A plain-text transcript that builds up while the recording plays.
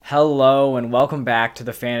Hello and welcome back to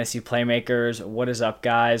the Fantasy Playmakers. What is up,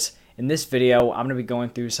 guys? In this video, I'm going to be going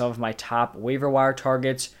through some of my top waiver wire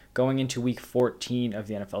targets going into week 14 of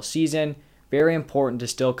the NFL season. Very important to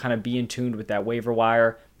still kind of be in tune with that waiver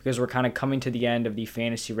wire because we're kind of coming to the end of the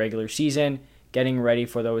fantasy regular season, getting ready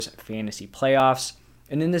for those fantasy playoffs.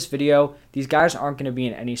 And in this video, these guys aren't going to be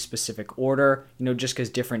in any specific order, just because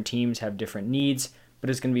different teams have different needs, but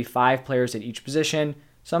it's going to be 5 players at each position.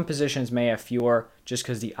 Some positions may have fewer just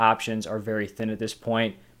because the options are very thin at this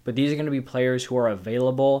point, but these are going to be players who are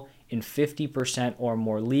available in 50% or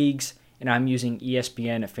more leagues, and I'm using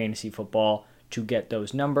ESPN Fantasy Football to get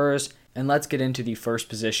those numbers. And let's get into the first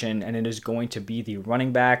position, and it is going to be the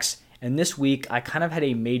running backs. And this week, I kind of had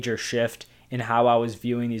a major shift in how I was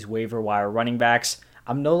viewing these waiver wire running backs.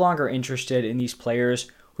 I'm no longer interested in these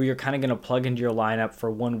players who you're kind of going to plug into your lineup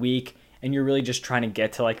for 1 week, and you're really just trying to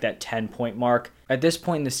get to like that 10-point mark. At this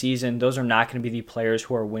point in the season, those are not going to be the players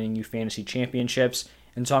who are winning you fantasy championships.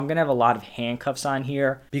 And so I'm going to have a lot of handcuffs on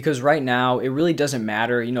here because right now it really doesn't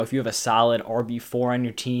matter. If you have a solid RB4 on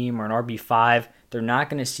your team or an RB5, they're not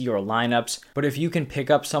going to see your lineups. But if you can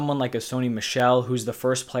pick up someone like a Sony Michel, who's the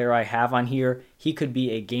first player I have on here, he could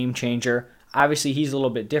be a game changer. Obviously, he's a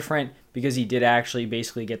little bit different because he did actually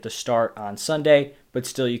basically get the start on Sunday. But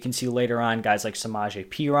still, you can see later on guys like Samaje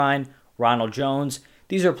Perine, Ronald Jones.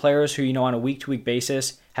 These are players who, on a week-to-week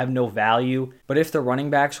basis have no value. But if the running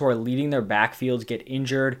backs who are leading their backfields get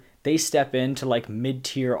injured, they step into like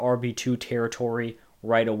mid-tier RB2 territory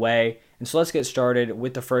right away. And so let's get started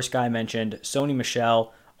with the first guy I mentioned, Sony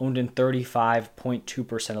Michel, owned in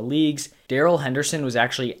 35.2% of leagues. Darrell Henderson was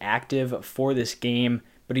actually active for this game,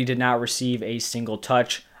 but he did not receive a single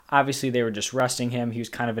touch. Obviously, they were just resting him. He was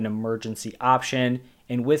kind of an emergency option.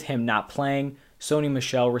 And with him not playing, Sony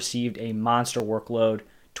Michel received a monster workload,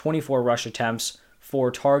 24 rush attempts,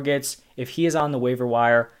 4 targets. If he is on the waiver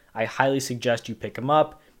wire, I highly suggest you pick him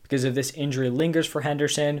up because if this injury lingers for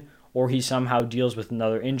Henderson or he somehow deals with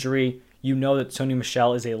another injury, you know that Sony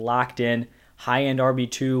Michel is a locked-in, high-end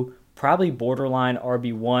RB2, probably borderline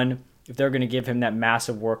RB1 if they're going to give him that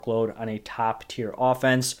massive workload on a top-tier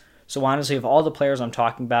offense. So honestly, of all the players I'm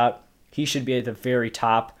talking about, he should be at the very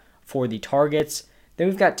top for the targets. Then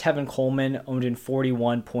we've got Tevin Coleman, owned in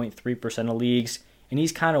 41.3% of leagues, and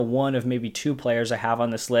he's kind of one of maybe 2 players I have on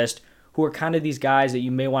this list who are kind of these guys that you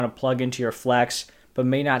may want to plug into your flex but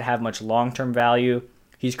may not have much long-term value.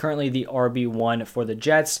 He's currently the RB1 for the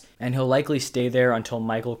Jets, and he'll likely stay there until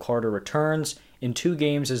Michael Carter returns. In 2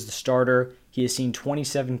 games as the starter, he has seen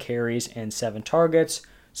 27 carries and 7 targets,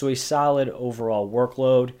 so a solid overall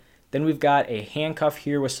workload. Then we've got a handcuff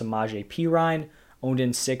here with Samaje Perine, owned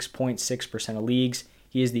in 6.6% of leagues.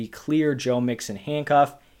 He is the clear Joe Mixon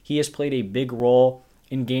handcuff. He has played a big role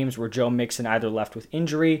in games where Joe Mixon either left with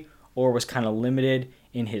injury or was kind of limited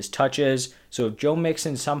in his touches. So if Joe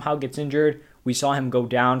Mixon somehow gets injured, we saw him go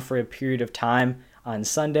down for a period of time on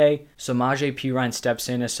Sunday. Samaje Perine steps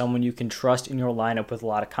in as someone you can trust in your lineup with a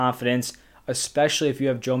lot of confidence, especially if you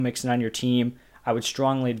have Joe Mixon on your team. I would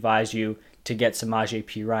strongly advise you to get Samaje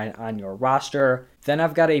Perine on your roster. Then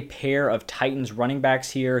I've got a pair of Titans running backs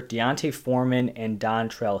here, Deontay Foreman and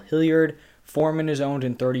Dontrell Hilliard. Foreman is owned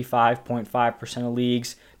in 35.5% of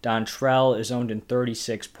leagues. Dontrell is owned in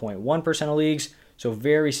 36.1% of leagues. So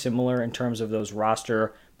very similar in terms of those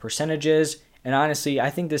roster percentages. And honestly, I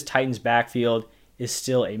think this Titans backfield is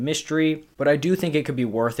still a mystery, but I do think it could be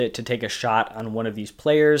worth it to take a shot on one of these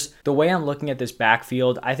players. The way I'm looking at this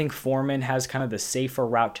backfield, I think Foreman has kind of the safer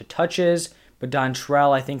route to touches, but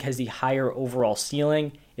Dontrell, I think, has the higher overall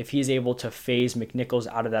ceiling if he's able to phase McNichols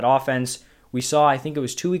out of that offense. We saw, I think it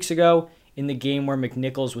was 2 weeks ago, in the game where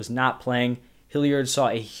McNichols was not playing, Hilliard saw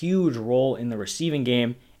a huge role in the receiving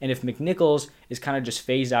game, and if McNichols is kind of just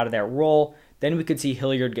phased out of that role, then we could see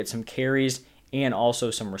Hilliard get some carries and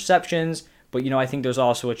also some receptions. But, I think there's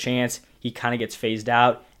also a chance he kind of gets phased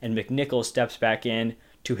out and McNichols steps back in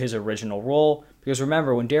to his original role. Because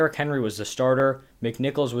remember, when Derrick Henry was the starter,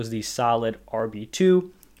 McNichols was the solid RB2.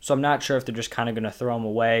 So I'm not sure if they're just kind of going to throw him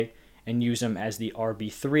away and use him as the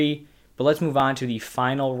RB3. But let's move on to the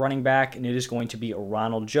final running back, and it is going to be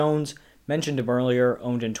Ronald Jones. Mentioned him earlier,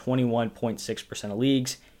 owned in 21.6% of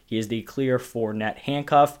leagues. He is the clear 4-net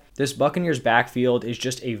handcuff. This Buccaneers backfield is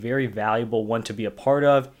just a very valuable one to be a part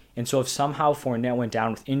of. And so if somehow Fournette went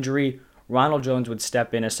down with injury, Ronald Jones would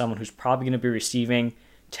step in as someone who's probably going to be receiving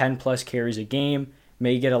 10-plus carries a game,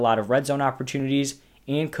 may get a lot of red zone opportunities,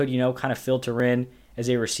 and could, kind of filter in as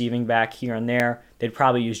a receiving back here and there. They'd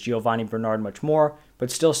probably use Giovanni Bernard much more,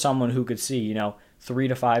 but still someone who could see, 3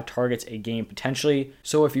 to 5 targets a game potentially.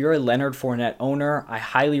 So if you're a Leonard Fournette owner, I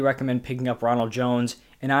highly recommend picking up Ronald Jones.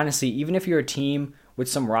 And honestly, even if you're a team with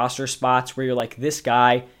some roster spots where you're like, this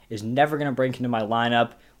guy is never going to break into my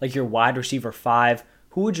lineup, like your wide receiver 5.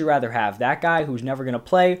 Who would you rather have? That guy who's never going to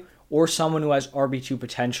play, or someone who has RB2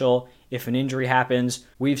 potential if an injury happens?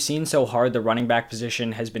 We've seen so hard the running back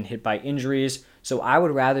position has been hit by injuries, so I would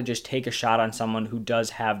rather just take a shot on someone who does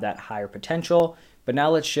have that higher potential. But now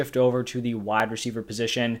let's shift over to the wide receiver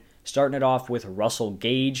position, starting it off with Russell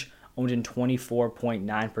Gage, owned in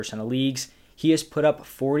 24.9% of leagues. He has put up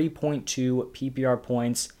 40.2 PPR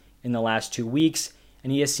points in the last 2 weeks,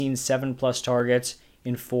 and he has seen 7+ targets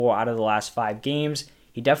in 4 out of the last 5 games.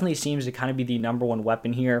 He definitely seems to kind of be the number one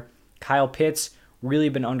weapon here. Kyle Pitts really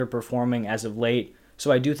been underperforming as of late,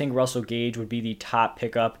 so I do think Russell Gage would be the top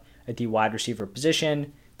pickup at the wide receiver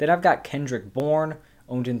position. Then I've got Kendrick Bourne,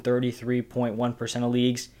 owned in 33.1% of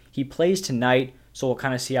leagues. He plays tonight, so we'll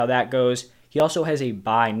kind of see how that goes. He also has a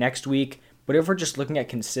bye next week, but if we're just looking at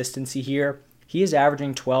consistency here, he is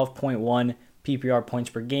averaging 12.1 PPR points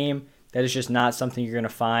per game. That is just not something you're going to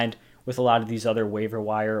find with a lot of these other waiver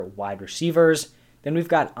wire wide receivers. Then we've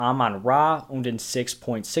got Amon-Ra, owned in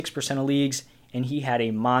 6.6% of leagues, and he had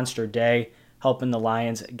a monster day, helping the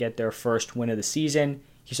Lions get their first win of the season.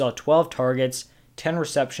 He saw 12 targets, 10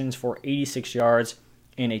 receptions for 86 yards,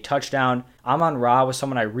 and a touchdown. Amon-Ra was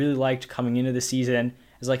someone I really liked coming into the season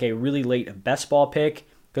as like a really late best ball pick,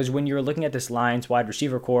 because when you were looking at this Lions wide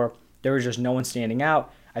receiver core, there was just no one standing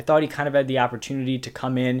out. I thought he kind of had the opportunity to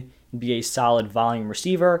come in and be a solid volume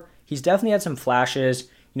receiver. He's definitely had some flashes.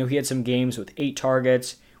 He had some games with 8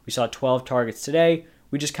 targets. We saw 12 targets today.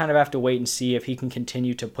 We just kind of have to wait and see if he can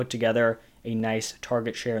continue to put together a nice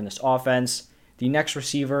target share in this offense. The next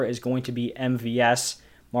receiver is going to be MVS,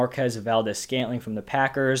 Marquez Valdes-Scantling from the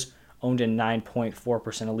Packers, owned in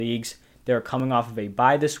 9.4% of leagues. They're coming off of a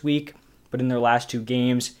bye this week, but in their last 2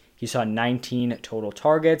 games, he saw 19 total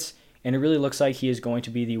targets, and it really looks like he is going to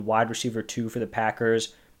be the wide receiver 2 for the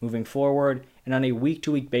Packers moving forward. And on a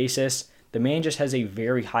week-to-week basis, the man just has a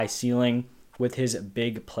very high ceiling with his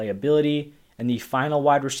big playability. And the final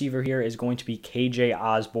wide receiver here is going to be KJ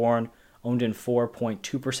Osborne, owned in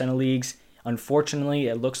 4.2% of leagues. Unfortunately,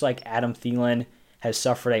 it looks like Adam Thielen has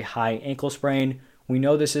suffered a high ankle sprain. We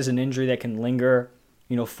know this is an injury that can linger,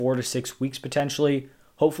 4 to 6 weeks potentially.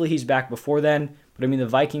 Hopefully he's back before then. But the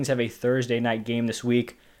Vikings have a Thursday night game this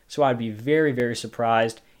week, so I'd be very, very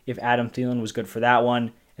surprised if Adam Thielen was good for that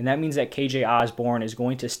one. And that means that KJ Osborne is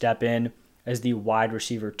going to step in as the wide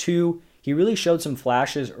receiver 2. He really showed some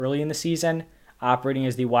flashes early in the season, operating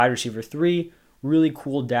as the wide receiver 3, really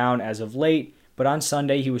cooled down as of late, but on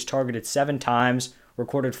Sunday he was targeted 7 times,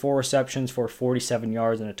 recorded 4 receptions for 47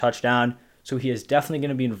 yards and a touchdown, so he is definitely going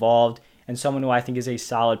to be involved and someone who I think is a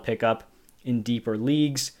solid pickup in deeper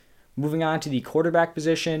leagues. Moving on to the quarterback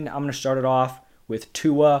position, I'm going to start it off with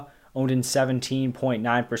Tua, owned in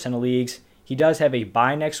 17.9% of leagues. He does have a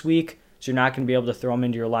bye next week, so you're not going to be able to throw him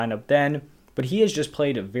into your lineup then. But he has just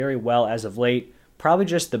played very well as of late. Probably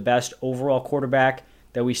just the best overall quarterback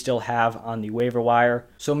that we still have on the waiver wire.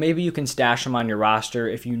 So maybe you can stash him on your roster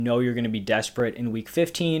if you know you're going to be desperate in week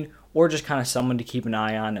 15, or just kind of someone to keep an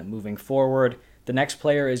eye on moving forward. The next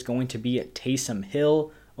player is going to be Taysom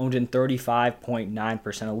Hill, owned in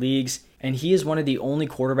 35.9% of leagues. And he is one of the only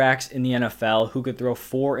quarterbacks in the NFL who could throw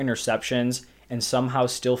 4 interceptions and somehow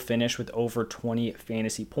still finish with over 20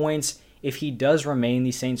 fantasy points. If he does remain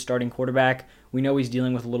the Saints starting quarterback, we know he's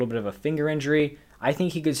dealing with a little bit of a finger injury. I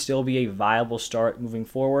think he could still be a viable start moving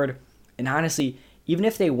forward. And honestly, even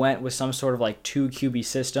if they went with some sort of like 2 QB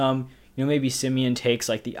system, maybe Simeon takes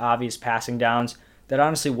like the obvious passing downs, that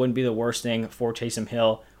honestly wouldn't be the worst thing for Taysom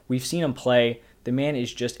Hill. We've seen him play. The man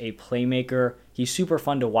is just a playmaker. He's super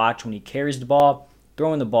fun to watch when he carries the ball.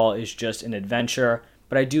 Throwing the ball is just an adventure.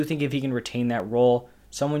 But I do think if he can retain that role,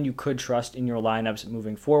 someone you could trust in your lineups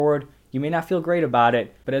moving forward. You may not feel great about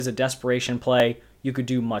it, but as a desperation play, you could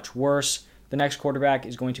do much worse. The next quarterback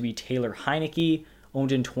is going to be Taylor Heineke,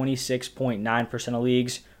 owned in 26.9% of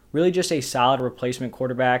leagues. Really just a solid replacement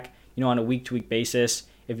quarterback, on a week-to-week basis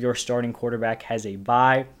if your starting quarterback has a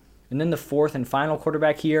bye. And then the fourth and final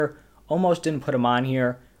quarterback here, almost didn't put him on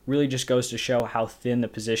here. Really just goes to show how thin the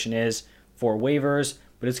position is for waivers,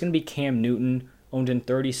 but it's going to be Cam Newton, owned in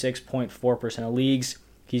 36.4% of leagues.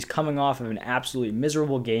 He's coming off of an absolutely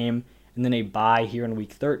miserable game and then a bye here in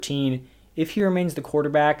week 13. If he remains the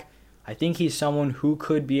quarterback, I think he's someone who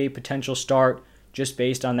could be a potential start just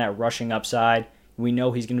based on that rushing upside. We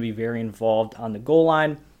know he's going to be very involved on the goal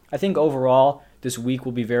line. I think overall, this week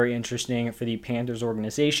will be very interesting for the Panthers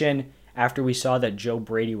organization after we saw that Joe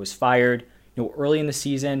Brady was fired. Early in the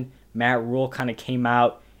season, Matt Rule kind of came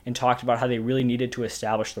out and talked about how they really needed to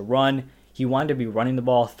establish the run. He he wanted to be running the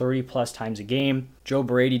ball 30 plus times a game. Joe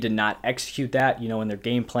Brady did not execute that, in their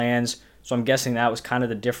game plans. So I'm guessing that was kind of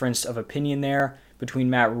the difference of opinion there between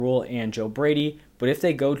Matt Rule and Joe Brady. But if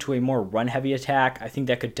they go to a more run-heavy attack, I think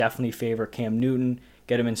that could definitely favor Cam Newton,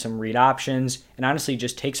 get him in some read options, and honestly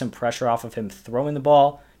just take some pressure off of him throwing the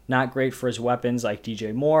ball. Not great for his weapons like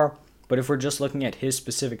DJ Moore, but if we're just looking at his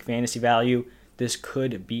specific fantasy value, this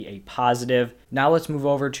could be a positive. Now let's move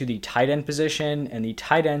over to the tight end position, and the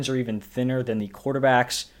tight ends are even thinner than the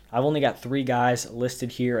quarterbacks. I've only got 3 guys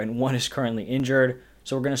listed here, and 1 is currently injured.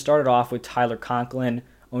 So we're going to start it off with Tyler Conklin,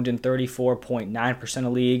 owned in 34.9%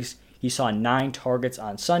 of leagues. He saw 9 targets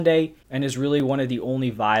on Sunday and is really one of the only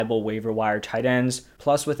viable waiver wire tight ends.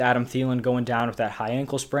 Plus, with Adam Thielen going down with that high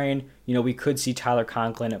ankle sprain, we could see Tyler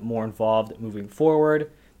Conklin more involved moving forward.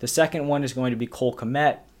 The second one is going to be Cole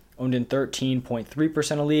Kmet, owned in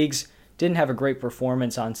 13.3% of leagues. Didn't have a great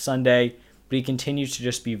performance on Sunday, but he continues to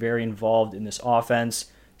just be very involved in this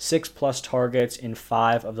offense. 6+ targets in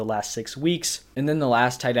 5 of the last 6 weeks. And then the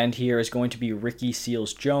last tight end here is going to be Ricky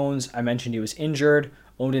Seals-Jones. I mentioned he was injured,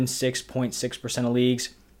 owned in 6.6% of leagues.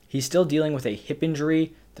 He's still dealing with a hip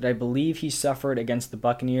injury that I believe he suffered against the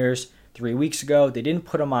Buccaneers 3 weeks ago. They didn't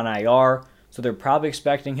put him on IR, so they're probably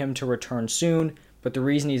expecting him to return soon. But the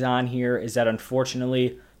reason he's on here is that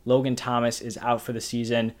unfortunately, Logan Thomas is out for the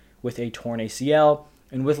season with a torn ACL.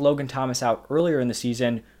 And with Logan Thomas out earlier in the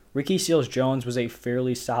season, Ricky Seals-Jones was a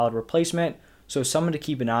fairly solid replacement, so someone to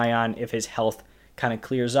keep an eye on if his health kind of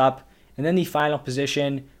clears up. And then the final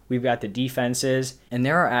position, we've got the defenses, and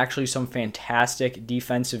there are actually some fantastic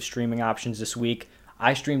defensive streaming options this week.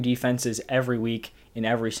 I stream defenses every week in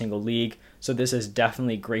every single league, so this is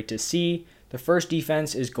definitely great to see. The first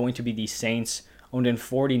defense is going to be the Saints, owned in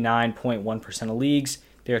 49.1% of leagues.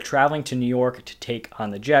 They are traveling to New York to take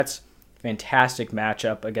on the Jets. Fantastic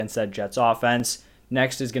matchup against that Jets offense.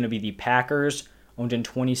 Next is going to be the Packers, owned in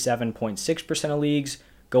 27.6% of leagues,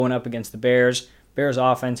 going up against the Bears. Bears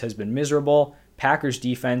offense has been miserable. Packers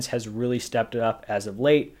defense has really stepped it up as of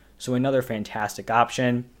late, so another fantastic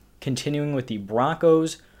option. Continuing with the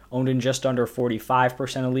Broncos, owned in just under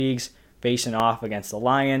 45% of leagues, facing off against the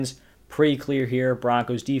Lions. Pretty clear here,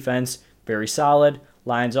 Broncos defense, very solid.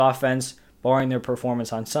 Lions offense, barring their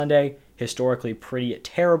performance on Sunday, historically pretty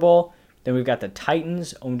terrible. Then we've got the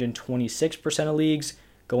Titans, owned in 26% of leagues,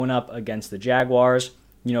 going up against the Jaguars.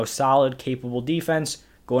 Solid, capable defense,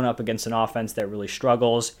 going up against an offense that really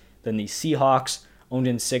struggles. Then the Seahawks, owned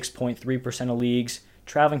in 6.3% of leagues,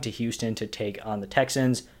 traveling to Houston to take on the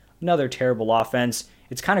Texans. Another terrible offense.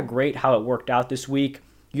 It's kind of great how it worked out this week.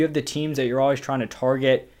 You have the teams that you're always trying to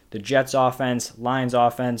target, the Jets offense, Lions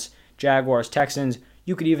offense, Jaguars, Texans.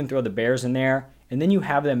 You could even throw the Bears in there. And then you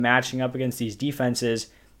have them matching up against these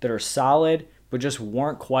defenses that are solid, but just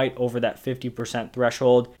weren't quite over that 50%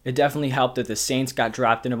 threshold. It definitely helped that the Saints got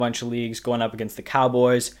dropped in a bunch of leagues going up against the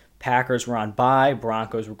Cowboys. Packers were on bye.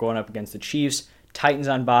 Broncos were going up against the Chiefs. Titans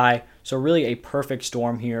on bye. So really a perfect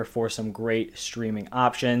storm here for some great streaming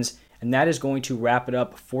options. And that is going to wrap it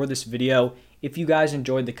up for this video. If you guys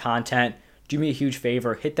enjoyed the content, do me a huge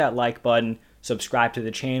favor, hit that like button, subscribe to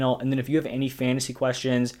the channel, and then if you have any fantasy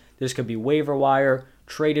questions, this could be waiver wire,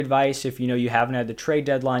 trade advice. If you haven't had the trade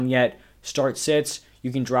deadline yet, start sits,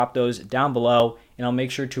 you can drop those down below, and I'll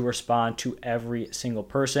make sure to respond to every single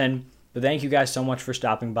person. But thank you guys so much for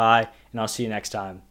stopping by, and I'll see you next time.